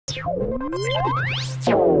What's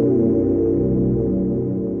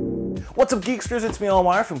up, Geeksters? It's me,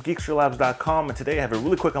 Omar from geeksterlabs.com, and today I have a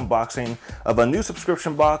really quick unboxing of a new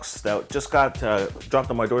subscription box that just got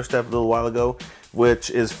dropped on my doorstep a little while ago,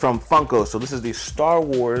 which is from Funko. So this is the Star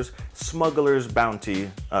Wars Smuggler's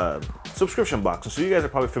Bounty subscription box. And so you guys are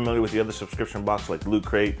probably familiar with the other subscription box like Loot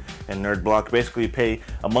Crate and Nerd Block. Basically, you pay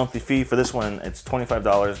a monthly fee for this one. It's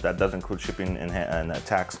 $25. That does include shipping and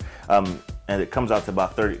tax, and it comes out to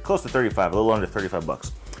about close to 35, a little under 35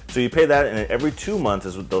 bucks. So you pay that, and every 2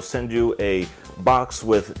 months they'll send you a box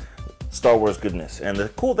with Star Wars goodness. And the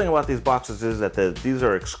cool thing about these boxes is that these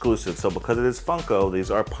are exclusive. So because it is Funko,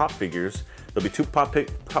 these are pop figures. There'll be two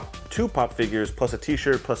pop figures plus a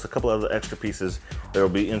t-shirt plus a couple other extra pieces that will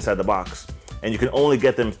be inside the box. And you can only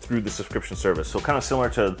get them through the subscription service. So kind of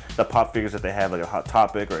similar to the pop figures that they have like a Hot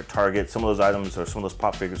Topic or a Target. Some of those items or some of those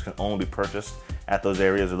pop figures can only be purchased at those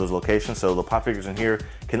areas or those locations. So the pop figures in here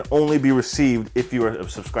can only be received if you are a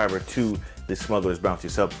subscriber to the Smuggler's Bounty.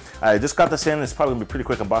 So I just got this in. It's probably gonna be pretty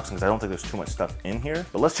quick unboxing because I don't think there's too much stuff in here.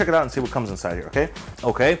 But let's check it out and see what comes inside here, okay?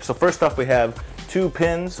 Okay, so first off we have two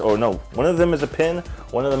pins, or no, one of them is a pin,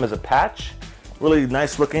 one of them is a patch. Really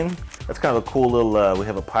nice looking. That's kind of a cool little, we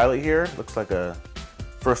have a pilot here. Looks like a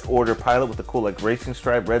first order pilot with the cool like racing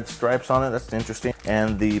stripe, red stripes on it. That's interesting.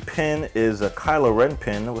 And the pin is a Kylo Ren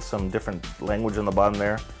pin with some different language on the bottom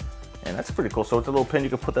there. And that's pretty cool. So it's a little pin, you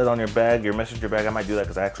can put that on your bag, your messenger bag. I might do that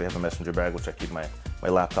because I actually have a messenger bag, which I keep my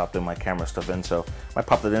laptop and my camera stuff in. So I might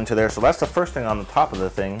pop it into there. So that's the first thing on the top of the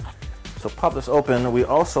thing. So pop this open. We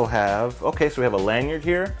also have, okay, so we have a lanyard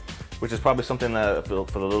here, which is probably something that for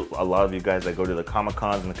a lot of you guys that go to the Comic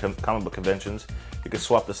Cons and the comic book conventions, you can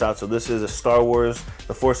swap this out. So this is a Star Wars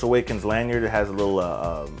The Force Awakens lanyard. It has a little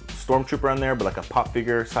stormtrooper on there, but like a pop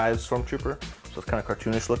figure size stormtrooper. So it's kind of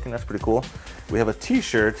cartoonish looking. That's pretty cool. We have a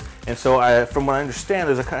t-shirt, and so from what I understand,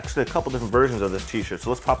 there's actually a couple different versions of this t-shirt. So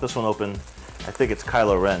let's pop this one open. I think it's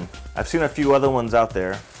Kylo Ren. I've seen a few other ones out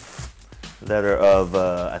there that are of,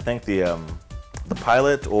 I think the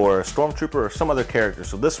pilot or stormtrooper or some other character.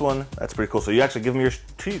 So this one, that's pretty cool. So you actually give them your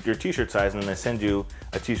t-shirt size and then they send you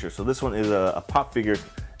a t-shirt. So this one is a pop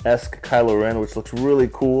figure-esque Kylo Ren, which looks really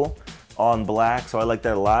cool on black. So I like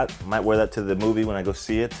that a lot. Might wear that to the movie when I go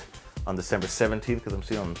see it on December 17th because I'm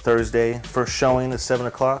seeing it on Thursday. First showing at 7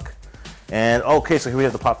 o'clock. And okay, so here we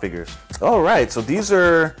have the pop figures. All right, so these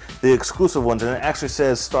are the exclusive ones, and it actually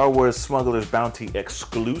says Star Wars Smuggler's Bounty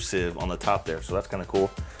exclusive on the top there. So that's kind of cool.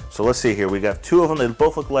 So let's see here. We got two of them. They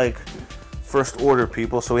both look like first order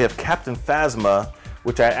people. So we have Captain Phasma,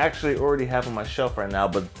 which I actually already have on my shelf right now,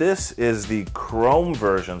 but this is the chrome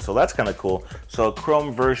version. So that's kind of cool. So a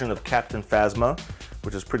chrome version of Captain Phasma,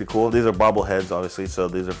 which is pretty cool. These are bobbleheads, obviously. So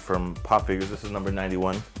these are from pop figures. This is number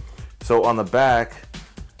 91. So on the back,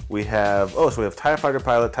 we have, so we have TIE Fighter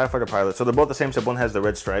Pilot. So they're both the same, except one has the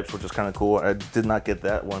red stripes, which is kind of cool. I did not get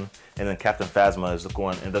that one. And then Captain Phasma is the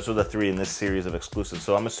one, and those are the three in this series of exclusives.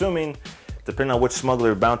 So I'm assuming, depending on which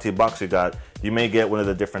Smuggler Bounty box you got, you may get one of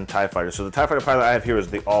the different TIE Fighters. So the TIE Fighter Pilot I have here is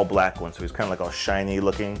the all black one. So he's kind of like all shiny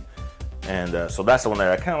looking. And so that's the one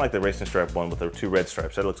that I kind of like, the racing stripe one with the two red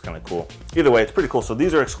stripes. That looks kind of cool. Either way, it's pretty cool. So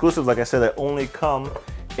these are exclusive, like I said, that only come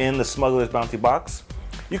in the Smuggler's Bounty box.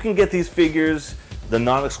 You can get these figures, the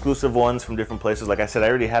non-exclusive ones, from different places. Like I said, I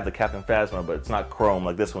already have the Captain Phasma, but it's not chrome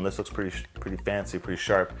like this one. This looks pretty fancy, pretty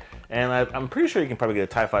sharp. And I'm pretty sure you can probably get a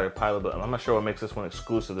TIE Fighter Pilot, but I'm not sure what makes this one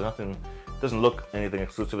exclusive. There's nothing, doesn't look anything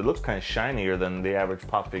exclusive. It looks kind of shinier than the average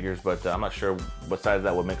pop figures, but I'm not sure besides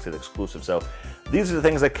that what makes it exclusive. So these are the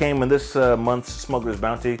things that came in this month's Smuggler's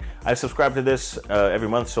Bounty. I subscribe to this every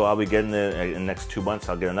month, so I'll be getting it in the next 2 months.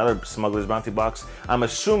 I'll get another Smuggler's Bounty box. I'm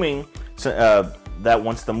assuming that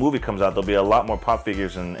once the movie comes out, there'll be a lot more pop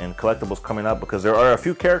figures and collectibles coming up, because there are a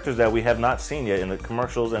few characters that we have not seen yet in the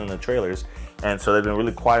commercials and in the trailers, and so they've been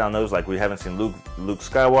really quiet on those. Like we haven't seen Luke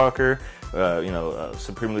Skywalker,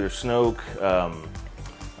 Supreme Leader Snoke,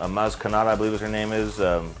 Maz Kanata, I believe is her name is,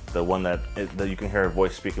 the one that you can hear her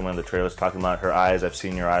voice speaking when the trailer's talking about her eyes. I've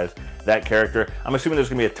seen your eyes. That character. I'm assuming there's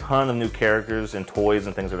gonna be a ton of new characters and toys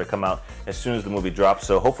and things that are come out as soon as the movie drops.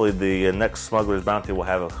 So hopefully the next Smuggler's Bounty will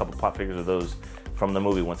have a couple pop figures of those from the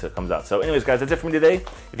movie once it comes out. So anyways, guys, that's it for me today.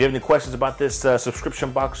 If you have any questions about this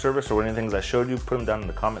subscription box service or any things I showed you, put them down in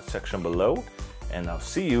the comment section below, and I'll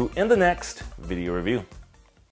see you in the next video review.